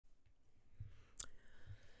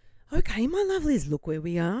Okay, my lovelies, look where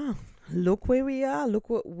we are. Look where we are. Look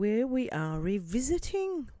where we are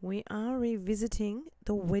revisiting. We are revisiting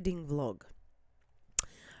the wedding vlog.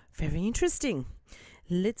 Very interesting.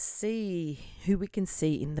 Let's see who we can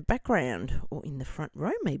see in the background or in the front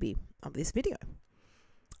row maybe of this video.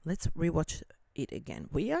 Let's rewatch it again.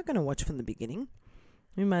 We are going to watch from the beginning.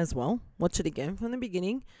 We may as well watch it again from the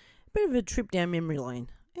beginning. Bit of a trip down memory lane.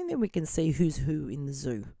 And then we can see who's who in the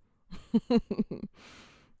zoo.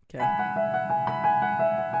 Okay.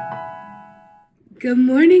 Good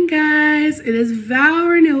morning, guys. It is vow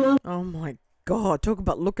renewal Oh my God, talk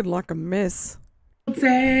about looking like a mess.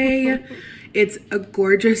 day. It's a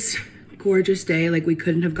gorgeous day. Like, we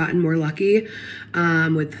couldn't have gotten more lucky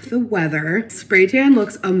with the weather. Spray tan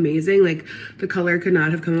looks amazing. Like, the color could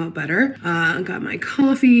not have come out better. Got my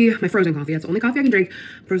coffee, my frozen coffee. That's the only coffee I can drink.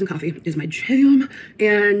 Frozen coffee is my jam.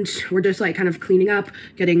 And we're just like kind of cleaning up,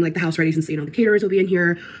 getting like the house ready since, you know, the caterers will be in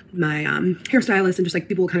here, my hairstylist, and just like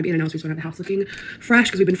people will kind of be in and out, so we just want to have the house looking fresh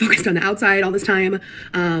because we've been focused on the outside all this time.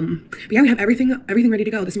 But yeah, we have everything ready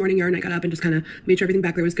to go. This morning, Yara and I got up and just kind of made sure everything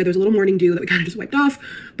back there was good. There was a little morning dew that we kind of just wiped off,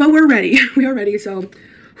 but we're ready. We are ready, so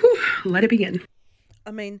let it begin.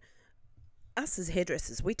 I mean, us as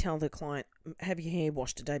hairdressers, we tell the client, have your hair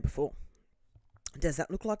washed a day before. Does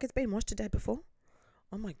that look like it's been washed a day before?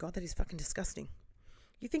 Oh my God, that is fucking disgusting.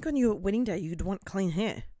 You think on your wedding day you'd want clean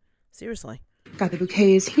hair? Seriously. Got the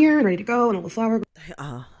bouquets here and ready to go, and all the flower. They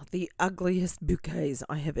are the ugliest bouquets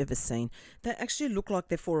I have ever seen. They actually look like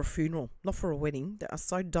they're for a funeral, not for a wedding. They are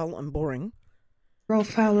so dull and boring.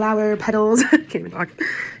 Flower petals. Can't even talk.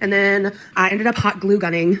 And then I ended up hot glue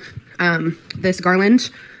gunning this garland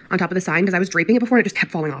on top of the sign because I was draping it before and it just kept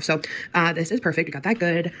falling off. So this is perfect. We got that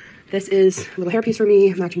good. This is a little hairpiece for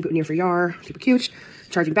me, matching boutonniere for Yar. Super cute.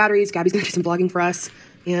 Charging batteries. Gabby's gonna do some vlogging for us.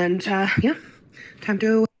 And yeah, time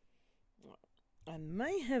to. I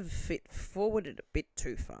may have fit forwarded a bit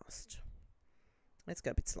too fast. Let's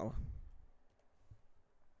go a bit slower.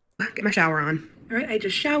 Get my shower on. All right, I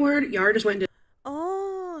just showered. Yar just went to.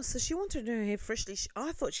 Oh, so she wanted her hair freshly.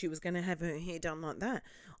 I thought she was going to have her hair done like that.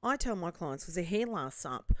 I tell my clients, because their hair lasts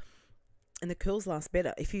up and the curls last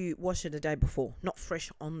better if you wash it a day before, not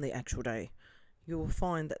fresh on the actual day. You will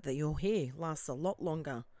find that your hair lasts a lot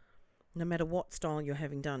longer, no matter what style you're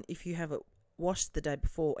having done, if you have it washed the day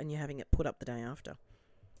before and you're having it put up the day after.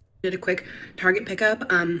 Did a quick Target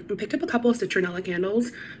pickup. We picked up a couple of citronella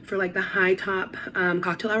candles for like the high top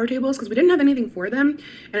cocktail hour tables because we didn't have anything for them.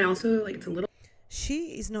 And I also, like, it's a little.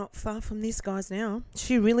 She is not far from this, guys, now.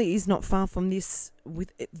 She really is not far from this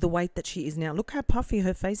with the weight that she is now. Look how puffy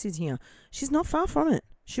her face is here. She's not far from it.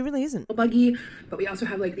 She really isn't. Buggy, but we also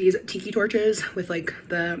have like these tiki torches with like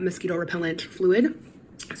the mosquito repellent fluid.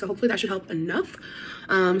 So hopefully that should help enough.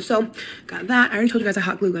 So got that. I already told you guys I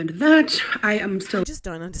hot glue gunned that. I just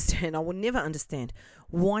don't understand. I will never understand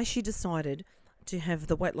why she decided to have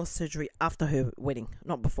the weight loss surgery after her wedding,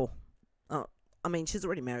 not before. I mean, she's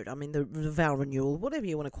already married. I mean, the vow renewal, whatever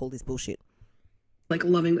you want to call this bullshit. Like,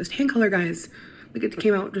 loving this tan color, guys. Like, it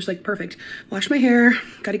came out just like perfect. Wash my hair.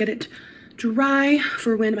 Got to get it dry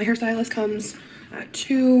for when my hairstylist comes at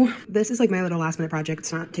 2. This is like my little last minute project.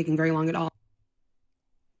 It's not taking very long at all.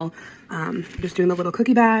 Just doing the little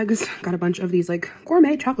cookie bags. Got a bunch of these like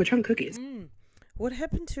gourmet chocolate chunk cookies. What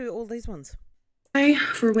happened to all these ones?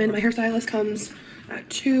 For when my hairstylist comes at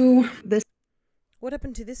 2. What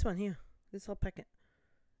happened to this one here? This whole packet.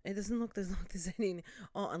 It doesn't look there's any.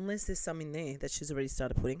 Oh, unless there's some in there that she's already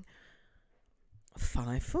started putting.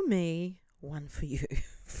 5 for me, 1 for you.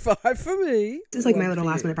 5 for me. This is like my little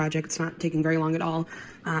last minute project. It's not taking very long at all.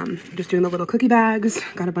 Just doing the little cookie bags.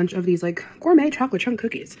 Got a bunch of these like gourmet chocolate chunk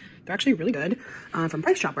cookies. They're actually really good from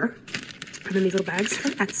Price Chopper. And then these little bags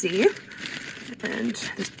from Etsy. And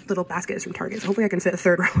this little basket is from Target. So hopefully I can fit a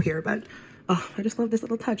third row here, but oh, I just love this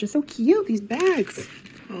little touch. It's so cute, these bags.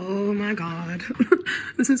 Oh my God.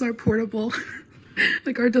 This is our portable,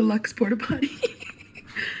 like our deluxe porta potty.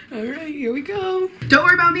 All right, here we go. Don't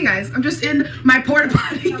worry about me, guys. I'm just in my porta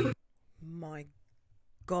potty. My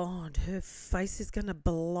God, her face is gonna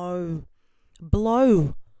blow,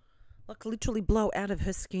 like literally blow out of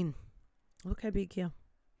her skin. Look how big here.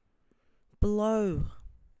 Blow.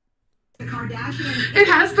 It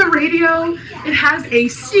has the radio. It has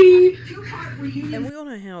AC. And we all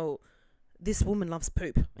know how this woman loves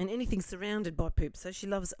poop and anything surrounded by poop. So she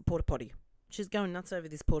loves a porta potty. She's going nuts over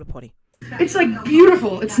this porta potty. It's like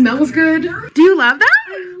beautiful. It smells good. Do you love that?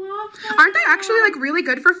 I love that. Aren't they actually like really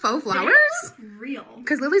good for faux flowers? Real.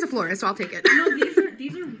 Because Lily's a florist, so I'll take it. No,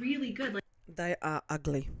 these are really good. Like, they are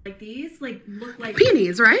ugly. Like these look like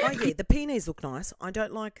peonies, right? Oh yeah, the peonies look nice. I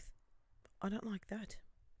don't like that.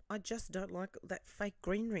 I just don't like that fake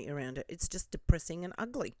greenery around it. It's just depressing and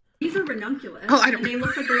ugly. These are ranunculus. Oh, I don't- And they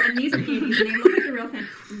look like and these are peonies, and they look like the real thing.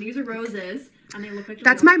 And these are roses, and they look like the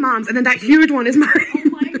That's real my mom's, and then that huge one is mine. Oh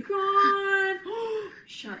my god!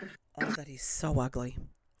 Shut the Oh, that is so ugly.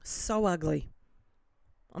 So ugly.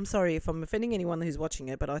 I'm sorry if I'm offending anyone who's watching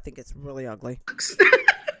it, but I think it's really ugly.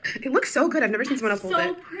 It looks so good. I've never seen someone else hold so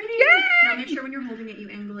it. pretty. Yay! Now make sure when you're holding it, you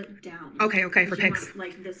angle it down. Okay, for You pics. want,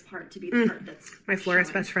 like this part to be the part that's My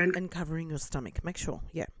florist showing. best friend. And covering your stomach. Make sure.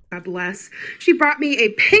 Yeah. God bless. She brought me a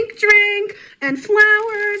pink drink and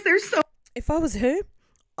flowers. They're so... If I was her,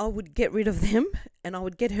 I would get rid of them and I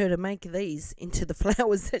would get her to make these into the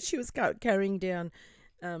flowers that she was carrying down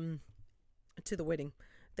to the wedding.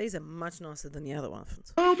 These are much nicer than the other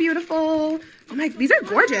ones. Oh, beautiful. Oh my, these are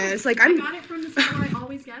gorgeous. Like, I got it from the store where I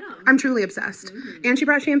always get them. I'm truly obsessed. And she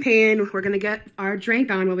brought champagne. We're going to get our drink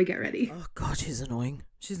on while we get ready. Oh, God, she's annoying.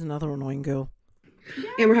 She's another annoying girl.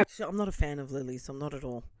 And we're I'm not a fan of lilies. I'm not at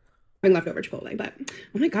all. having leftover Chipotle, but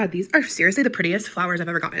oh my God, these are seriously the prettiest flowers I've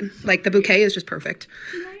ever gotten. Like, the bouquet is just perfect.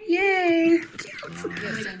 Yay.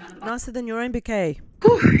 Cute. Nicer than your own bouquet.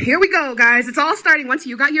 Whew, here we go, guys. It's all starting. Once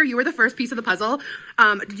you got here, you were the first piece of the puzzle.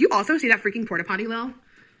 Did you also see that freaking porta potty, Lil?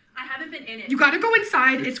 I haven't been in it. You gotta go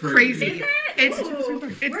inside. It's crazy. Is it? It's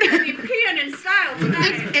We're gonna be peeing in style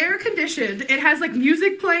tonight. it's air conditioned. It has like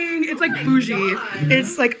music playing. It's like bougie.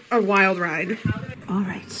 It's like a wild ride. All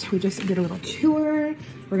right, we just did a little tour.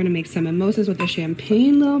 We're gonna make some mimosas with the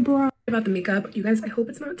champagne, little bro. About the makeup, you guys, I hope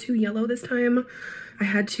it's not too yellow this time. I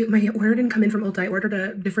had to, my order didn't come in from Ulta. I ordered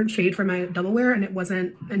a different shade for my double wear and it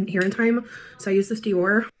wasn't in here in time. So I used this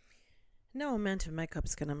Dior. No amount of makeup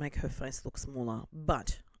is going to make her face look smaller,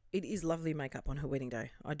 but it is lovely makeup on her wedding day.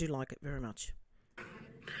 I do like it very much.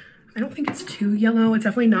 I don't think it's too yellow. It's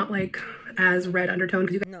definitely not like as red undertone.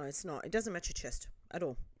 Cause you No, it's not. It doesn't match your chest at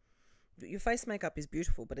all. Your face makeup is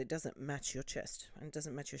beautiful, but it doesn't match your chest and it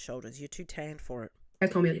doesn't match your shoulders. You're too tanned for it. guys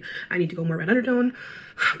told me I need to go more red undertone,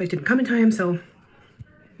 but it didn't come in time. So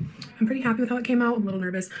I'm pretty happy with how it came out. I'm a little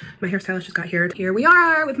nervous. My hairstylist just got here. Here we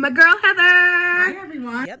are with my girl, Heather. Hi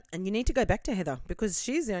everyone. Yep, and you need to go back to Heather because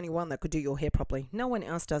she's the only one that could do your hair properly. No one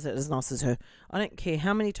else does it as nice as her. I don't care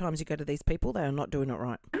how many times you go to these people, they are not doing it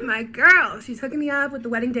right. My girl, she's hooking me up with the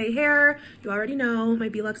wedding day hair. You already know my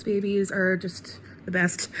Belux babies are just the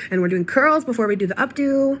best. And we're doing curls before we do the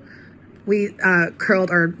updo. We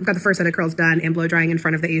curled or got the first set of curls done and blow drying in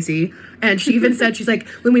front of the AC. And she even said, she's like,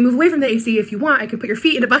 when we move away from the AC, if you want, I can put your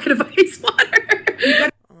feet in a bucket of ice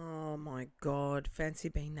water. Oh my God, fancy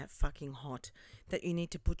being that fucking hot that you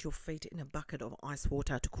need to put your feet in a bucket of ice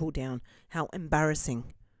water to cool down. How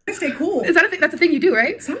embarrassing. Stay cool. Is that a thing? That's a thing you do,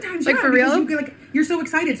 right? Sometimes, Like, yeah, for because real? You get, like, you're so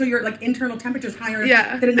excited, so your like internal temperature's higher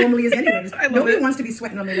Yeah. than it normally is anyways. I love Nobody it. wants to be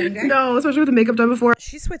sweating on their wedding day. No, especially with the makeup done before.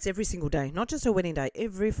 She sweats every single day, not just her wedding day,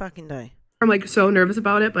 every fucking day. I'm like so nervous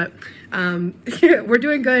about it, but yeah, we're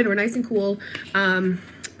doing good. We're nice and cool.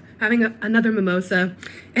 Having another mimosa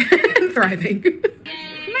and thriving.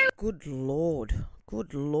 Good Lord.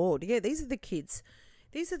 Good Lord. Yeah, these are the kids.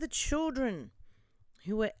 These are the children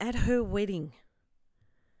who were at her wedding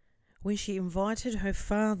when she invited her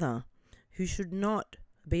father, who should not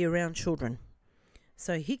be around children.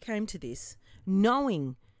 So he came to this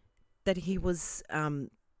knowing that he was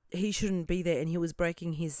he shouldn't be there and he was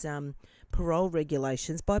breaking his parole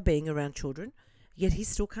regulations by being around children, yet he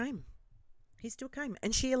still came. He still came.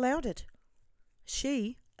 And she allowed it.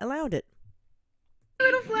 She allowed it.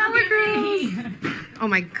 Little flower girls. Oh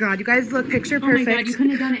my God, you guys look picture Oh my perfect. god, you couldn't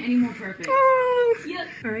have done it any more perfect. Oh. Yep.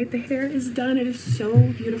 All right, the hair is done. It is so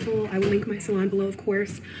beautiful. I will link my salon below, of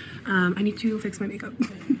course. I need to fix my makeup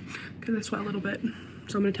because I sweat a little bit.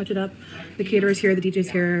 So I'm going to touch it up. The caterer's here, the DJ's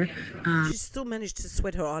here. She still managed to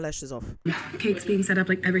sweat her eyelashes off. Cake's being set up,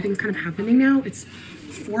 like everything's kind of happening now. It's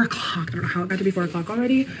 4 o'clock. I don't know how it got to be 4 o'clock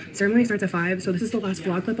already. Ceremony starts at 5, so this is the last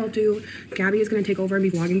vlog clip I'll do. Gabby is going to take over and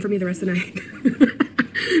be vlogging for me the rest of the night.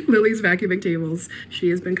 Lily's vacuuming tables. She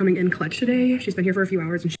has been coming in clutch today. She's been here for a few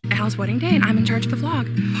hours. And Al's wedding day, and I'm in charge of the vlog.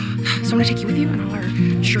 So I'm gonna take you with you on all our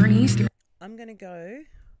journeys through. I'm going to go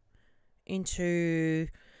into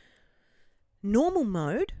normal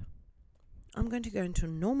mode. I'm going to go into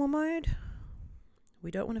normal mode.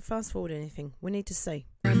 We don't want to fast forward anything. We need to see.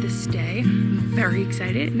 This day. I'm very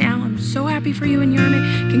excited. Now I'm so happy for you and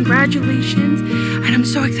Yarna. Congratulations. And I'm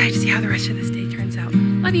so excited to see how the rest of this day turns out.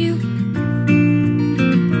 Love you.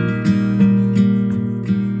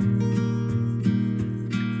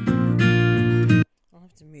 I'll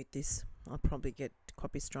have to mute this. I'll probably get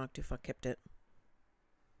copy striked if I kept it.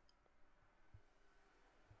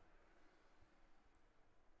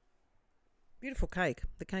 Beautiful cake.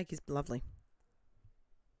 The cake is lovely.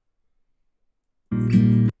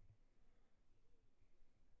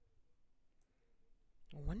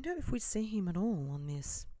 wonder if we see him at all on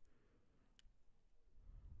this.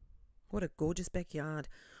 What a gorgeous backyard.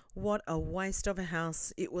 What a waste of a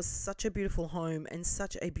house. It was such a beautiful home and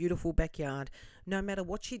such a beautiful backyard. No matter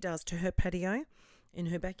what she does to her patio in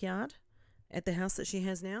her backyard at the house that she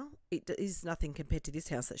has now, it is nothing compared to this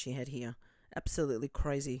house that she had here. Absolutely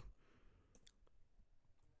crazy.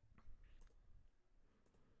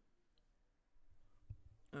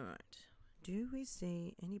 All right. Do we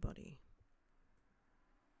see anybody?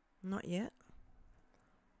 Not yet.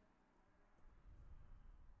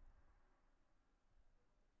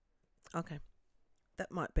 Okay.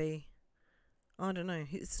 That might be. I don't know.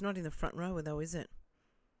 It's not in the front row though, is it?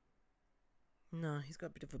 No, he's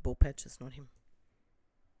got a bit of a ball patch. It's not him.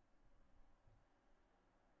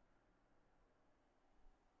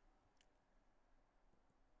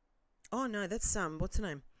 Oh no, that's what's her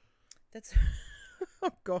name? That's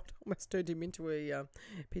oh God, almost turned him into a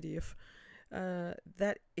PDF.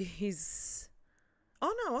 That is.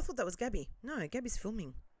 Oh no, I thought that was Gabby. No, Gabby's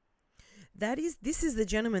filming. This is the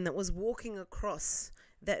gentleman that was walking across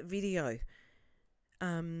that video.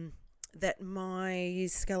 That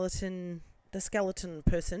the skeleton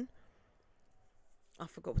person. I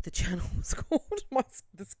forgot what the channel was called.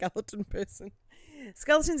 The skeleton person.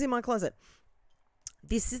 Skeletons in my closet.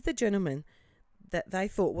 This is the gentleman that they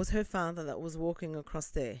thought was her father that was walking across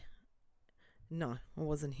there. No, it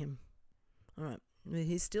wasn't him. All right,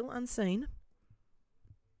 he's still unseen.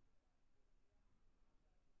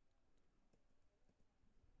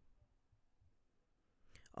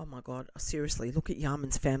 Oh my God, seriously, look at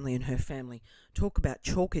Yarman's family and her family. Talk about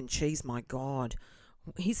chalk and cheese, my God.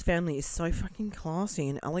 His family is so fucking classy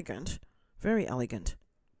and elegant. Very elegant.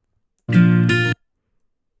 Oh,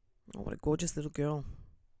 what a gorgeous little girl.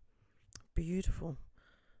 Beautiful.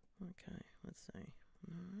 Okay, let's see.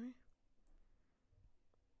 No.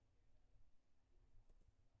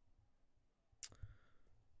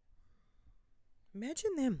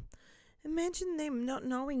 Imagine them not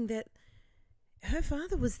knowing that her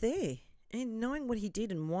father was there and knowing what he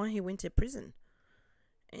did and why he went to prison.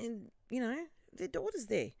 And, you know, their daughter's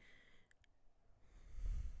there.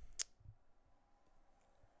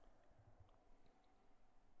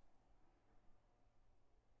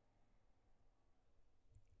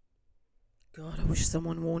 God, I wish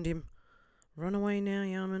someone warned him. Run away now,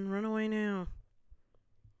 Yarman. Run away now.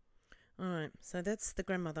 Alright, so that's the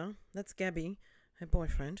grandmother. That's Gabby, her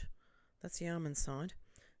boyfriend. That's Yarman's side.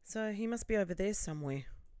 So he must be over there somewhere.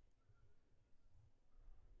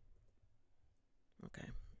 Okay.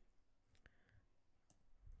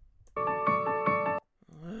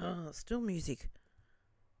 Oh, still music.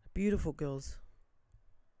 Beautiful girls.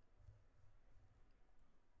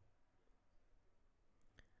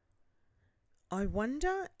 I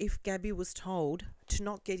wonder if Gabby was told to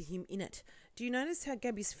not get him in it. Do you notice how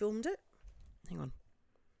Gabby's filmed it? Hang on.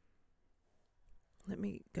 Let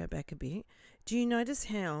me go back a bit. Do you notice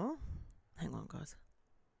how... Hang on, guys.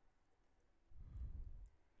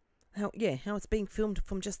 How it's being filmed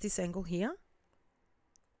from just this angle here.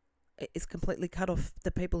 It's completely cut off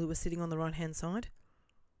the people who were sitting on the right-hand side.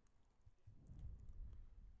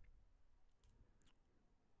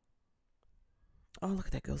 Oh, look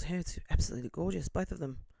at that girl's hair. It's absolutely gorgeous, both of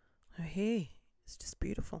them. Her hair is just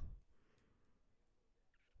beautiful.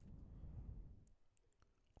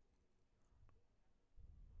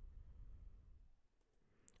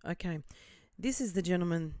 Okay, this is the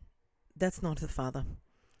gentleman. That's not the father.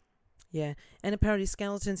 Yeah, and apparently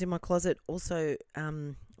Skeletons in My Closet also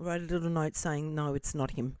wrote a little note saying, no, it's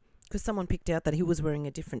not him. Because someone picked out that he was wearing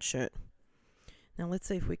a different shirt. Now, let's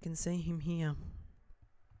see if we can see him here.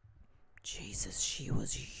 Jesus, she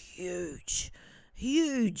was huge.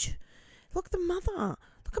 Huge. Look at the mother.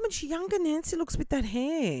 Look how much younger Nancy looks with that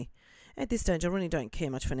hair. At this stage, I really don't care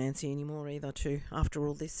much for Nancy anymore either, too, after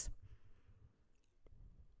all this.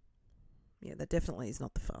 Yeah, that definitely is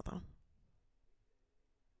not the father.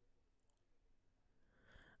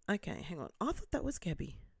 Okay, hang on. I thought that was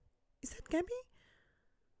Gabby. Is that Gabby?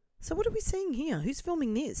 So what are we seeing here? Who's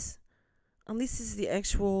filming this? And this is the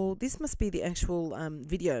actual... This must be the actual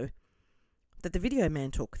video that the video man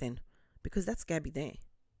took then. Because that's Gabby there.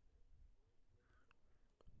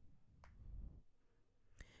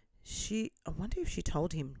 I wonder if she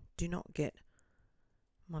told him, do not get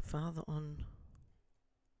my father on...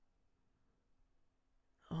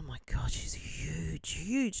 Oh my God, she's huge,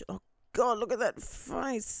 huge. Oh God, look at that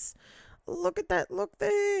face. Look at that, look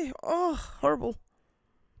there. Oh, horrible.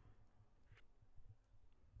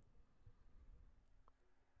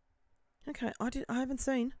 Okay, I haven't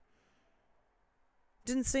seen.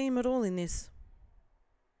 Didn't see him at all in this.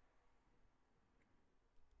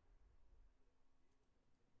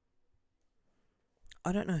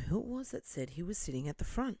 I don't know who it was that said he was sitting at the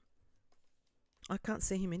front. I can't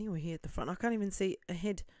see him anywhere here at the front. I can't even see a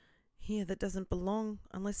head here that doesn't belong,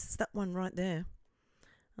 unless it's that one right there.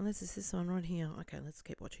 Unless it's this one right here. Okay, let's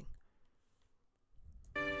keep watching.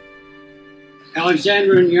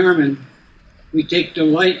 Alexandra and Yarman, we take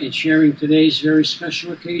delight in sharing today's very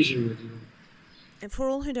special occasion with you. And for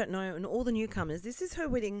all who don't know, and all the newcomers, this is her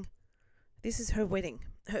wedding. This is her wedding.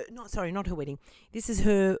 Not her wedding. This is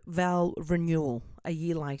her vow renewal a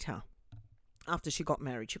year later, after she got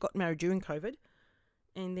married. She got married during COVID,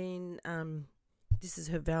 and then this is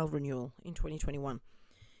her vow renewal in 2021.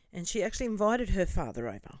 And she actually invited her father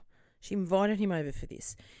over. She invited him over for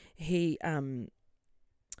this. He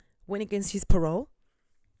went against his parole.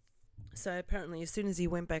 So apparently, as soon as he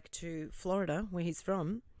went back to Florida, where he's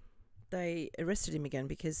from, they arrested him again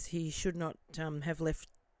because he should not have left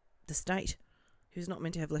the state. He was not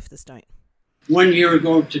meant to have left the state. 1 year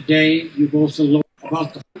ago today, you both learned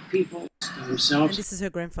about the people themselves. And this is her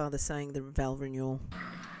grandfather saying the vow renewal.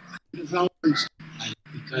 Developments,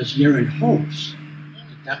 because you're in hopes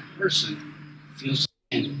that person feels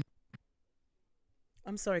abandoned.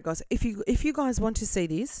 I'm sorry, guys. If you guys want to see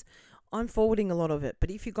this, I'm forwarding a lot of it.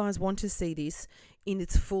 But if you guys want to see this in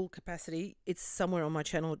its full capacity, it's somewhere on my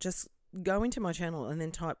channel. Just go into my channel and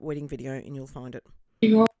then type wedding video and you'll find it.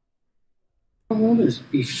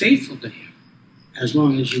 Be faithful to him as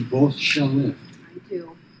long as you both shall live. I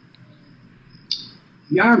do.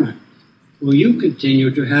 Yarman, will you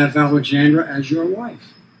continue to have Alexandra as your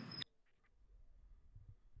wife?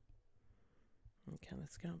 Okay,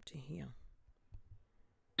 let's go up to here.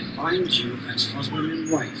 And binds you as husband and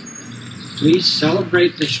wife. Please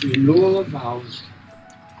celebrate this renewal of vows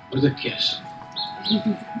with a kiss.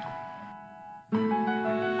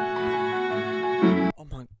 Oh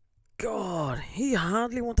my God, he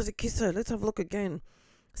hardly wanted to kiss her. Let's have a look again.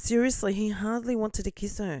 Seriously, he hardly wanted to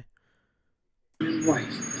kiss her. And wife,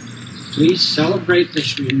 please celebrate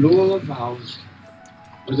this renewal of vows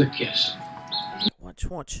with a kiss.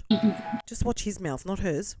 Watch. Just watch his mouth, not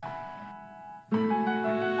hers.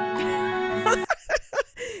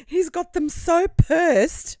 He's got them so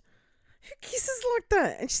pursed. Who kisses like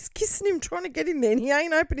that? And she's kissing him, trying to get in there, and he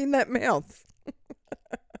ain't opening that mouth.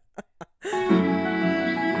 See?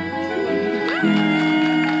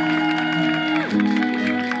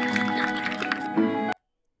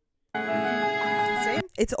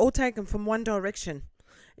 It's all taken from one direction.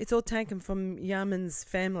 It's all taken from Yarman's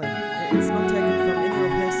family. It's not taken from any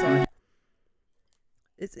of her side.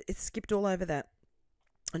 It's skipped all over that.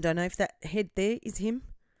 I don't know if that head there is him.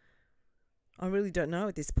 I really don't know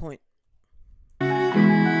at this point.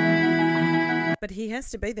 But he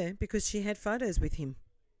has to be there because she had photos with him.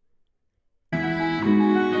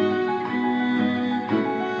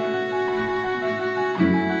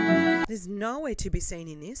 There's nowhere to be seen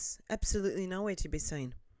in this. Absolutely nowhere to be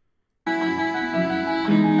seen.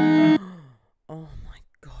 Oh my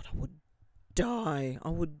God, I would die. I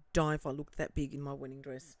would die if I looked that big in my wedding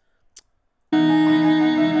dress.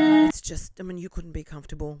 It's just, I mean, you couldn't be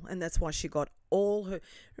comfortable. And that's why she got all her...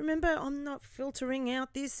 Remember, I'm not filtering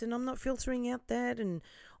out this and I'm not filtering out that. And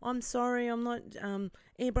I'm sorry, I'm not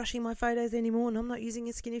airbrushing my photos anymore. And I'm not using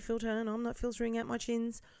a skinny filter. And I'm not filtering out my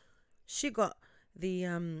chins. She got the...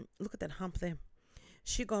 look at that hump there.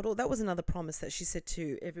 She got all... That was another promise that she said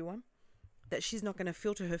to everyone. That she's not going to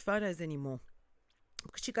filter her photos anymore.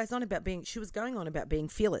 Because she goes on about being, she was going on about being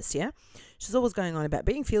fearless, yeah? She's always going on about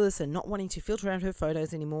being fearless and not wanting to filter out her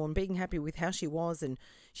photos anymore and being happy with how she was, and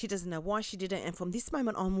she doesn't know why she did it. And from this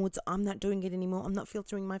moment onwards, I'm not doing it anymore. I'm not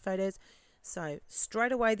filtering my photos. So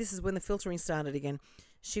straight away, this is when the filtering started again.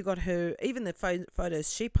 She got her, even the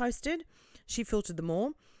photos she posted, she filtered them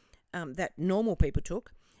all that normal people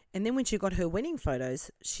took. And then when she got her wedding photos,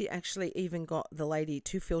 she actually even got the lady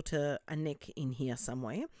to filter a neck in here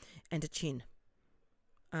somewhere and a chin.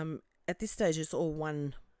 At this stage, it's all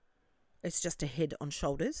one. It's just a head on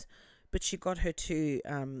shoulders, but she got her to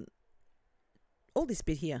all this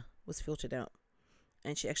bit here was filtered out,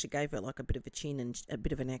 and she actually gave her like a bit of a chin and a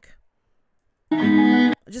bit of a neck.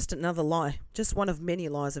 Just another lie, just one of many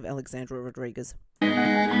lies of Alexandra Rodriguez,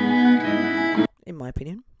 in my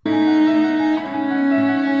opinion.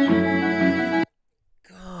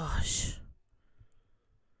 Gosh.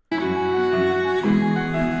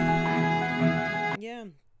 Yeah.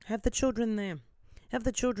 Have the children there. Have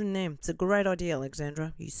the children there. It's a great idea,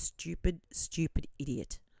 Alexandra. You stupid, stupid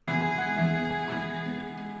idiot.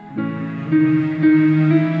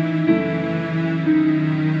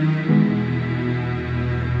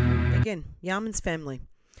 Again, Yarman's family.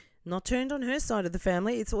 Not turned on her side of the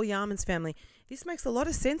family. It's all Yarman's family. This makes a lot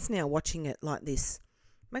of sense now watching it like this.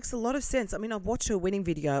 Makes a lot of sense. I mean, I've watched her wedding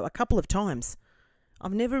video a couple of times.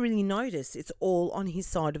 I've never really noticed. It's all on his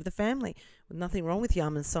side of the family. Nothing wrong with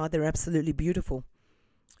Yaman's side. They're absolutely beautiful.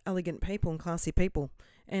 Elegant people and classy people.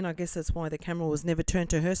 And I guess that's why the camera was never turned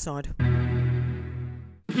to her side.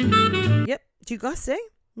 Yep. Do you guys see?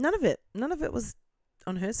 None of it. None of it was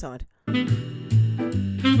on her side. Oh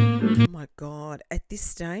my God. At this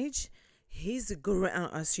stage, I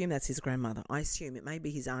assume that's his grandmother. I assume it may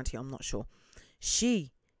be his auntie. I'm not sure.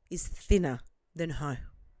 She is thinner than her.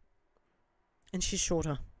 And she's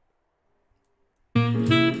shorter.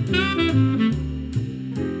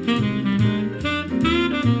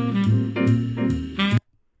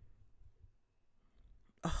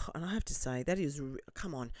 Oh, and I have to say, that is,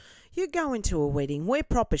 come on. You go into a wedding, wear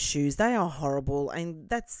proper shoes. They are horrible. And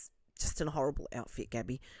that's just a horrible outfit,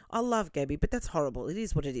 Gabby. I love Gabby, but that's horrible. It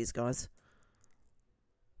is what it is, guys.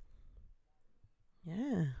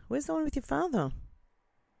 Yeah. Where's the one with your father?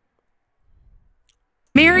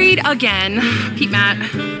 Married again, Pete, Matt,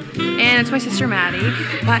 and it's my sister Maddie,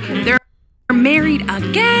 but they're married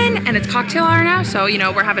again, and it's cocktail hour now, so, you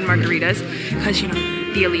know, we're having margaritas, because, you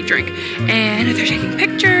know, the elite drink, and they're taking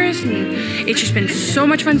pictures, and it's just been so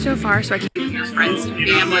much fun so far, so I keep your friends and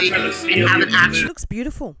family, and have an action. She looks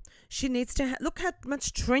beautiful. She needs to, look how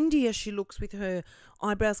much trendier she looks with her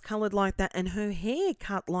eyebrows coloured like that, and her hair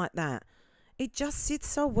cut like that. It just sits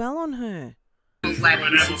so well on her.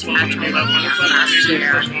 Wedding since you had your wedding last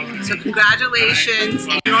year. So congratulations.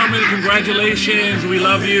 Norman, congratulations. We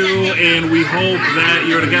love you and we hope that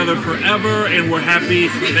you're together forever, and we're happy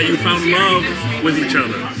that you found love with each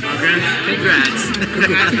other. Congrats.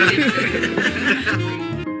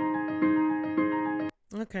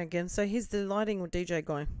 Okay, again, so here's the lighting or DJ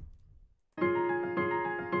guy.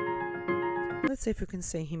 Let's see if we can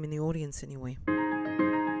see him in the audience anyway.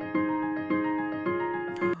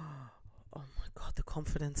 The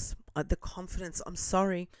confidence. I'm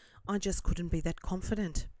sorry. I just couldn't be that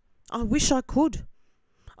confident. I wish I could.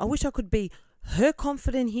 I wish I could be her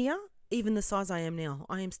confident here, even the size I am now.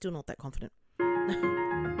 I am still not that confident. I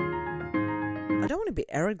don't want to be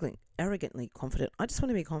arrogantly confident. I just want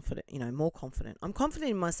to be confident, you know, more confident. I'm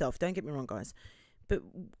confident in myself, don't get me wrong, guys. But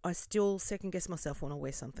I still second guess myself when I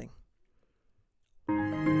wear something.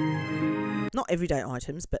 Not everyday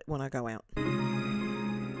items, but when I go out.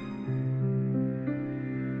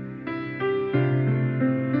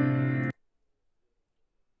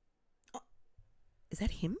 Is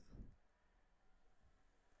that him?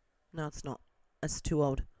 No, it's not. It's too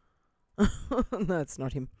old. No, it's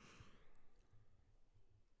not him.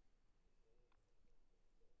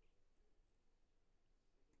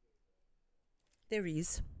 There he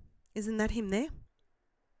is. Isn't that him there?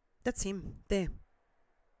 That's him. There.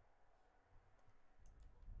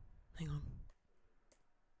 Hang on.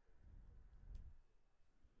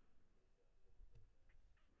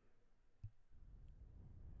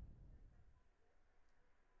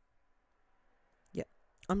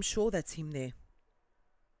 I'm sure that's him there.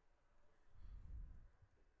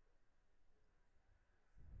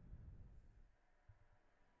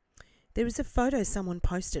 There is a photo someone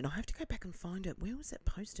posted. I have to go back and find it. Where was it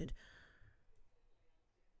posted?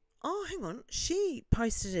 Oh, hang on. She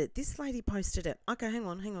posted it. This lady posted it. Okay, hang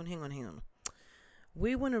on.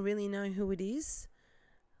 We want to really know who it is.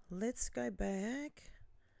 Let's go back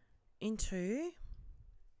into...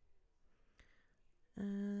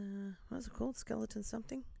 what's it called? Skeleton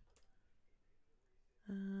something?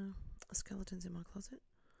 Skeletons in my closet.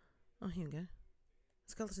 Oh, here we go.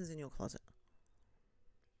 Skeletons in your closet.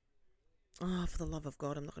 Oh, for the love of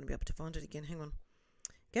God, I'm not going to be able to find it again. Hang on.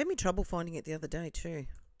 Gave me trouble finding it the other day too.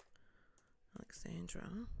 Alexandra.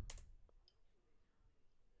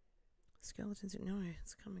 Skeletons in... No,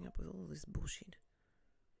 it's coming up with all this bullshit.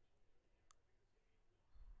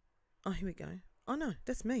 Oh, here we go. Oh, no,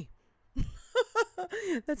 that's me.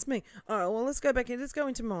 That's me. All right, well, let's go back in. Let's go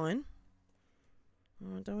into mine.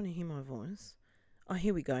 Oh, I don't want to hear my voice. Oh,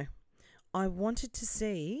 here we go. I wanted to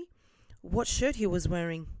see what shirt he was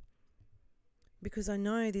wearing, because I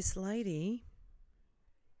know this lady...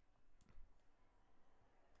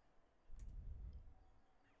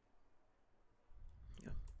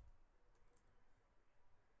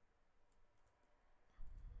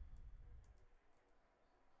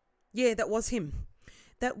 Yeah, that was him.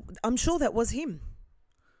 I'm sure that was him.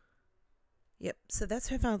 Yep, so that's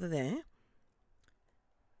her father there.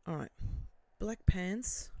 All right. Black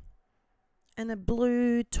pants and a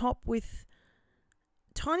blue top with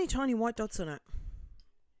tiny, tiny white dots on it.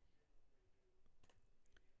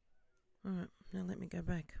 All right, now let me go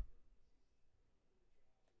back.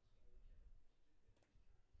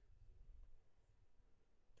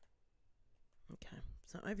 Okay,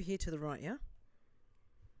 So over here to the right, yeah?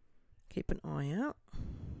 Keep an eye out.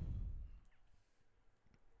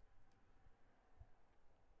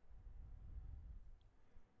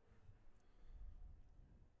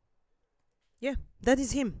 Yeah, that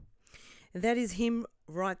is him. That is him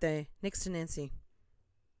right there, next to Nancy.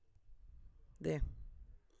 There.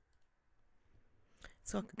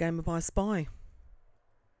 It's like a game of I Spy.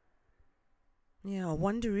 Yeah, I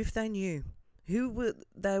wonder if they knew who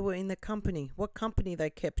they were in the company, what company they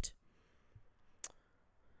kept.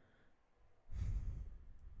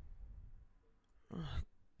 Oh,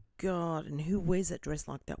 God, and who wears that dress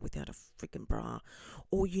like that without a freaking bra?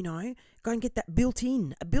 Or, you know, go and get that a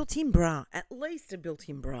built-in bra, at least a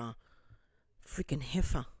built-in bra. Freaking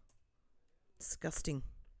heifer. Disgusting.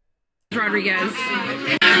 Rodriguez.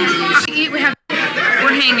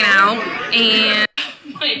 We're hanging out, and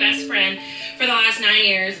my best friend for the last 9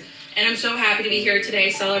 years, and I'm so happy to be here today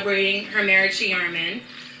celebrating her marriage to Yarman.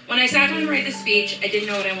 When I sat down to write the speech, I didn't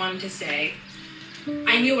know what I wanted to say.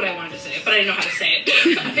 I knew what I wanted to say, but I didn't know how to say it.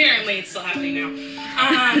 Apparently, it's still happening now.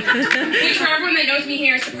 Which for everyone that knows me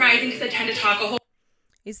here is surprising because I tend to talk a whole...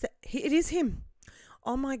 It is him.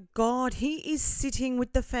 Oh my God, he is sitting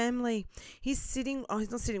with the family. He's sitting, oh,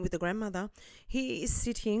 he's not sitting with the grandmother. He is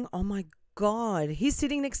sitting, oh my God, he's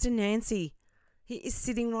sitting next to Nancy. He is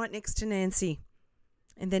sitting right next to Nancy.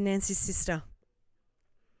 And then Nancy's sister.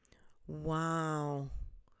 Wow.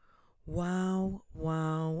 Wow,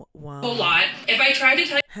 wow, wow. A lot. If I tried to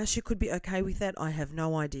tell you how she could be okay with that, I have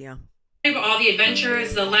no idea. About all the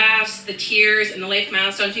adventures, the laughs, the tears, and the life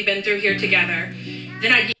milestones we've been through here together,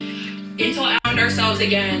 then I'd be until I found ourselves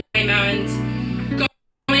again. My mountains,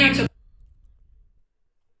 going out to...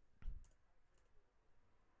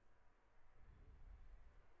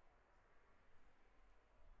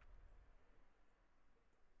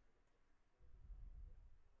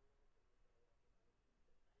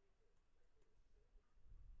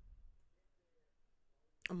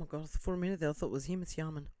 Oh my God, for a minute there I thought it was him, it's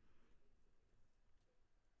Yarman.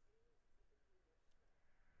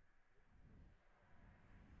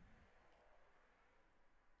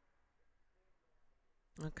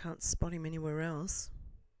 I can't spot him anywhere else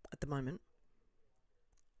at the moment.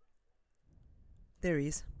 There he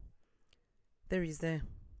is. There he is there.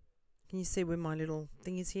 Can you see where my little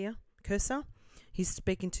thing is here? Cursor? He's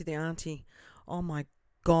speaking to the auntie. Oh my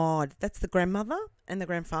God. That's the grandmother and the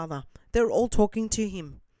grandfather. They're all talking to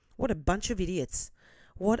him. What a bunch of idiots.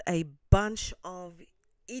 What a bunch of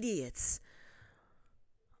idiots.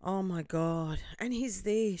 Oh my God. And he's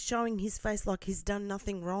there showing his face like he's done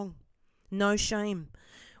nothing wrong. No shame.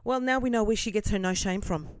 Well, now we know where she gets her no shame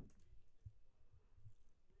from.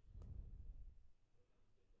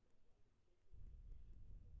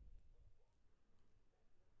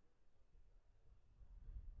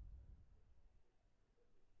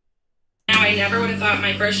 Now, I never would have thought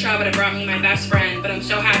my first job would have brought me my best friend, but I'm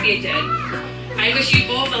so happy it did. I wish you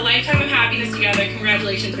both a lifetime of happiness together.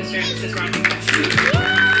 Congratulations, Mr. and Mrs. Rodriguez.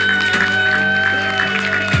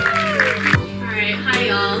 Alright, hi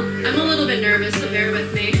y'all. I'm a little bit nervous, so bear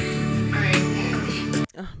with me.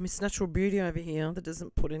 Miss Natural Beauty over here that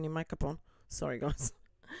doesn't put any makeup on. Sorry, guys.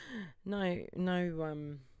 No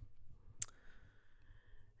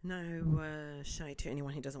shade to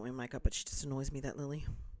anyone who doesn't wear makeup, but she just annoys me, that Lily.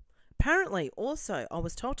 Apparently, also, I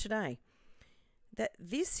was told today that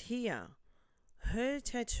this here, her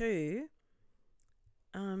tattoo,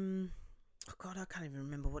 oh God, I can't even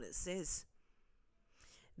remember what it says.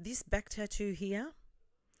 This back tattoo here,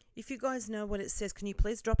 if you guys know what it says, can you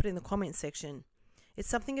please drop it in the comment section? It's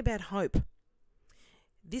something about hope.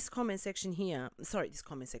 This tattoo here,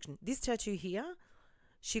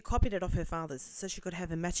 she copied it off her father's so she could have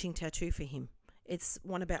a matching tattoo for him. It's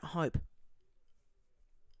one about hope.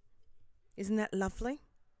 Isn't that lovely?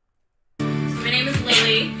 My name is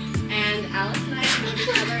Lily, and Alex and I have known each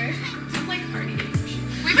other. I'm like Cardi B.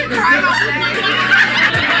 We've been crying all day.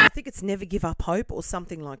 I think it's never give up hope or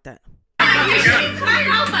something like that.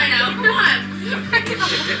 I'll find out. Come on.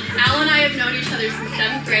 Al and I have known each other since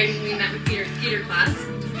 7th grade when we met with theater class.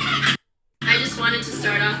 I just wanted to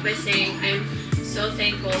start off by saying I'm so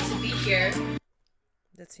thankful to be here.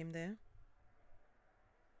 That's him there.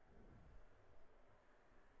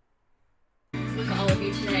 With all of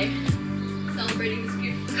you today, celebrating this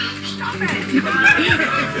beautiful couple. Stop it!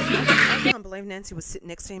 I can't believe Nancy was sitting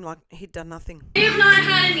next to him like he'd done nothing. They have not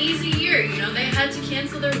had an easy year. You know, they had to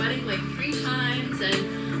cancel their wedding like 3 times,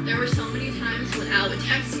 and there were so many times when Al would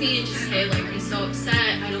text me and just say, like, I'm so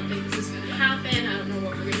upset. I don't think this is going to happen. I don't know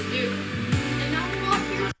what we're going to do. And now we're all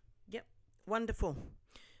here. Yep, wonderful.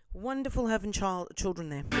 Wonderful having children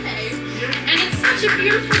there. And it's such a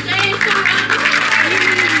beautiful day. So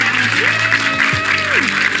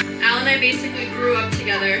Al and I basically grew up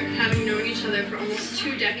together, having known each other for almost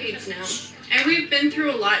 2 decades now. And we've been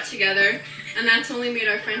through a lot together, and that's only made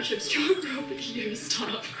our friendship stronger over the years.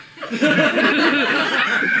 Stop.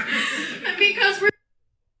 And because we're...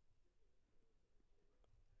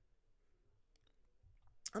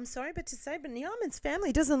 I'm sorry, but to say, but Niaman's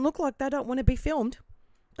family doesn't look like they don't want to be filmed.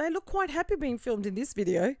 They look quite happy being filmed in this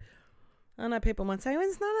video. I know people might say, well,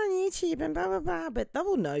 it's not on YouTube and blah, blah, blah, but they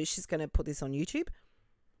will know she's going to put this on YouTube.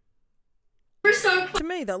 We're so To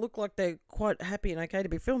me, they look like they're quite happy and okay to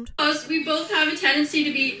be filmed. close. We both have a tendency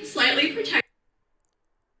to be slightly protective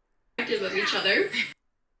of each other,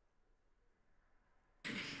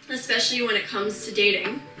 especially when it comes to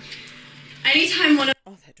dating. Anytime one of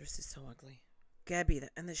Oh, that dress is so ugly. Gabby,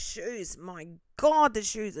 and the shoes. My God, the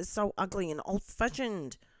shoes are so ugly and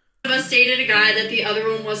old-fashioned. us dated a guy that the other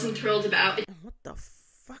one wasn't thrilled about, And what the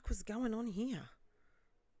fuck was going on here?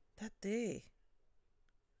 That there.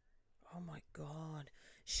 Oh my God.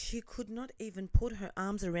 She could not even put her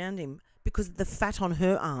arms around him because of the fat on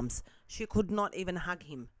her arms. She could not even hug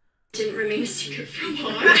him. didn't remain a secret for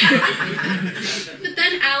long. But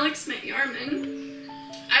then Alex met Yarman.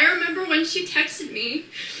 I remember when she texted me.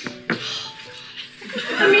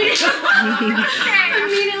 Immediately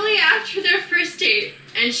after their first date,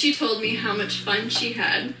 and she told me how much fun she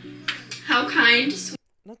had, how kind,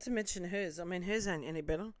 Not to mention hers. I mean, hers ain't any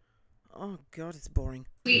better. Oh God, it's boring.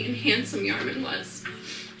 sweet, and handsome Yarman was.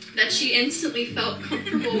 That she instantly felt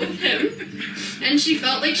comfortable with him, and she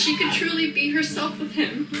felt like she could truly be herself with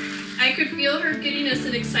him. I could feel her giddiness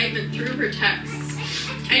and excitement through her texts.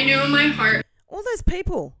 I knew in my heart. All those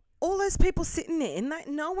people sitting there, and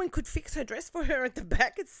no one could fix her dress for her at the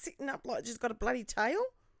back. It's sitting up like she's got a bloody tail.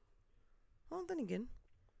 Well, then again,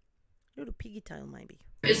 little piggy tail maybe.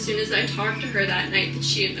 As soon as I talked to her that night, that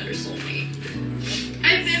she had met her soulmate.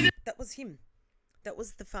 That was him. That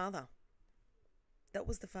was the father. That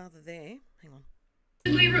was the father there. Hang on.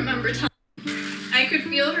 I remember telling. I could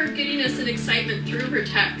feel her giddiness and excitement through her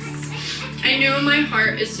texts. I knew in my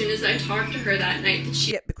heart as soon as I talked to her that night that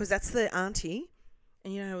she Yeah, because that's the auntie,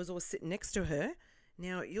 and you know, I was always sitting next to her.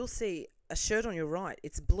 Now you'll see a shirt on your right.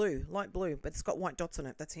 It's blue, light blue, but it's got white dots on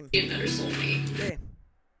it. That's him. had met her soulmate. There.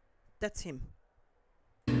 That's him.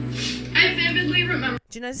 I vividly remember.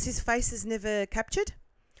 Do you notice his face is never captured?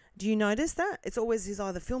 Do you notice that? It's always he's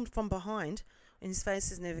either filmed from behind and his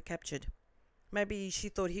face is never captured. Maybe she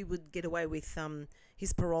thought he would get away with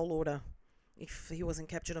his parole order if he wasn't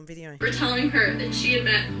captured on video. For telling her that she had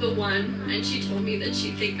met the one, and she told me that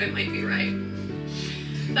she'd think I might be right.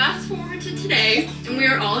 Fast forward to today, and we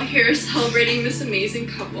are all here celebrating this amazing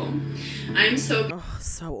couple. I'm so Oh,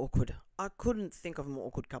 so awkward. I couldn't think of a more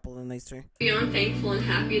awkward couple than these two. beyond thankful and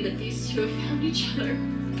happy that these two have found each other,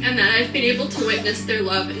 and that I've been able to witness their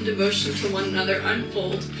love and devotion to one another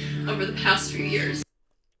unfold over the past few years.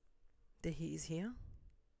 There he is here.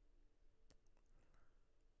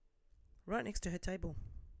 Right next to her table.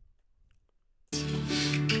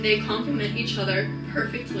 They complement each other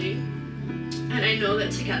perfectly, and I know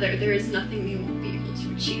that together there is nothing they won't be able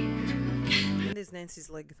to achieve. And there's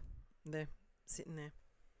Nancy's leg there, sitting there.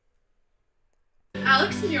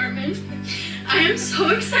 Alex and Yarman, I am so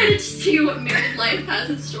excited to see what married life has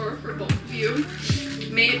in store for both of you.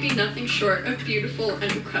 May it be nothing short of beautiful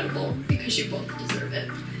and incredible, because you both deserve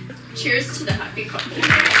it. Cheers to the happy couple.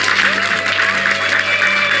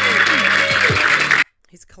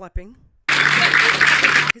 He's clapping.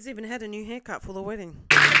 He's even had a new haircut for the wedding.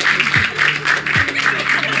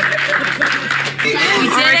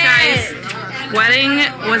 Alright guys, wedding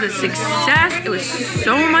was a success. It was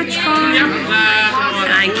so much fun. And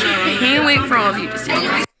I can't wait for all of you to see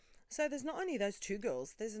it. So there's not only those two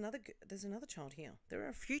girls, there's another child here. There are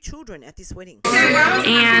a few children at this wedding.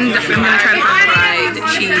 And I'm gonna try to find Pride.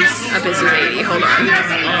 She's a busy lady. Hold on.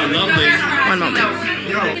 One moment.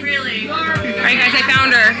 Alright guys, I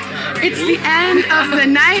found her. It's the end of the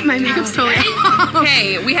night. My makeup's totally off.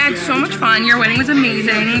 Hey, we had so much fun. Your wedding was amazing.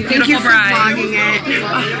 Thank you Beautiful for bride. vlogging it.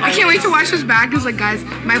 I can't wait to watch this back because, like, guys,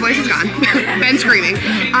 my voice is gone. Been screaming.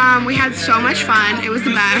 We had so much fun. It was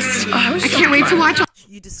the best. I can't wait to watch.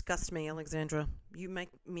 You disgust me, Alexandra. You make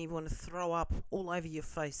me want to throw up all over your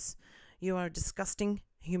face. You are a disgusting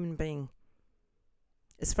human being.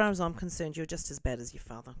 As far as I'm concerned, you're just as bad as your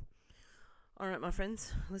father. All right, my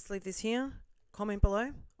friends, let's leave this here. Comment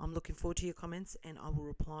below. I'm looking forward to your comments, and I will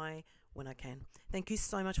reply when I can. Thank you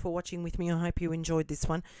so much for watching with me. I hope you enjoyed this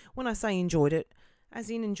one. When I say enjoyed it, as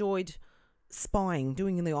in enjoyed spying,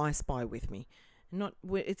 doing the I Spy with me.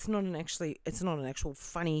 It's not an actual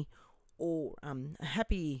funny or a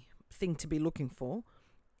happy thing to be looking for.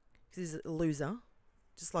 This is a loser.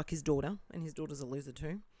 just like his daughter, and his daughter's a loser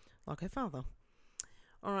too, like her father.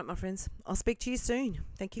 All right, my friends, I'll speak to you soon.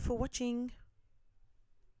 Thank you for watching.